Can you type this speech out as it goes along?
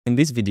In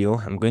this video,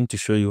 I'm going to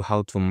show you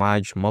how to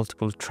merge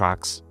multiple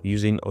tracks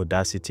using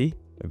Audacity.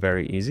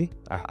 Very easy.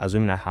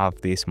 Assuming I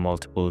have these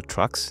multiple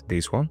tracks,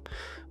 this one,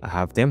 I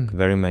have them,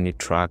 very many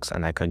tracks,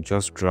 and I can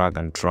just drag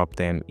and drop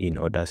them in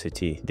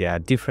Audacity. There are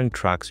different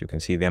tracks, you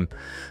can see them,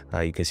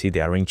 you can see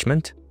the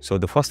arrangement. So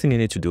the first thing you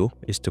need to do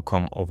is to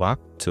come over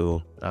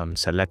to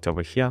select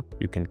over here.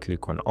 You can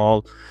click on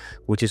all,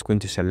 which is going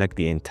to select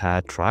the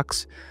entire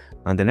tracks.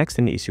 And the next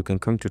thing is you can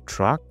come to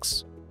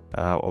tracks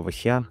over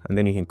here, and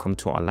then you can come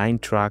to align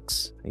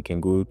tracks. You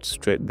can go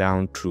straight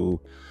down to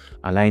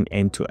align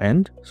end to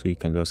end, so you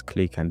can just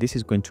click, and this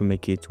is going to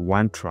make it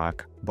one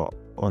track but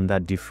under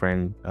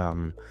different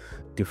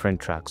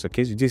tracks.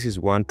 Okay, so this is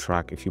one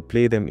track. If you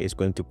play them, it's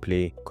going to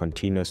play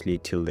continuously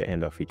till the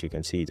end of it. You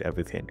can see it,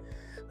 everything.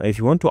 Now, if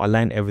you want to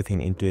align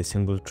everything into a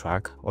single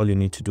track, all you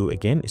need to do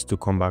again is to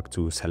come back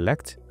to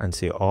select and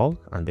say all,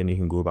 and then you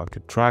can go back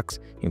to tracks,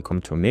 you can come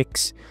to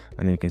mix,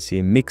 and then you can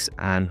see mix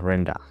and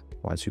render.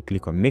 Once you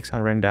click on mix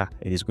and render,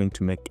 it is going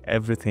to make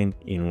everything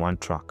in one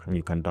track, and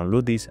you can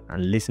download this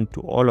and listen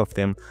to all of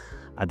them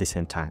at the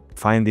same time.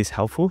 Find this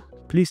helpful?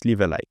 Please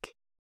leave a like.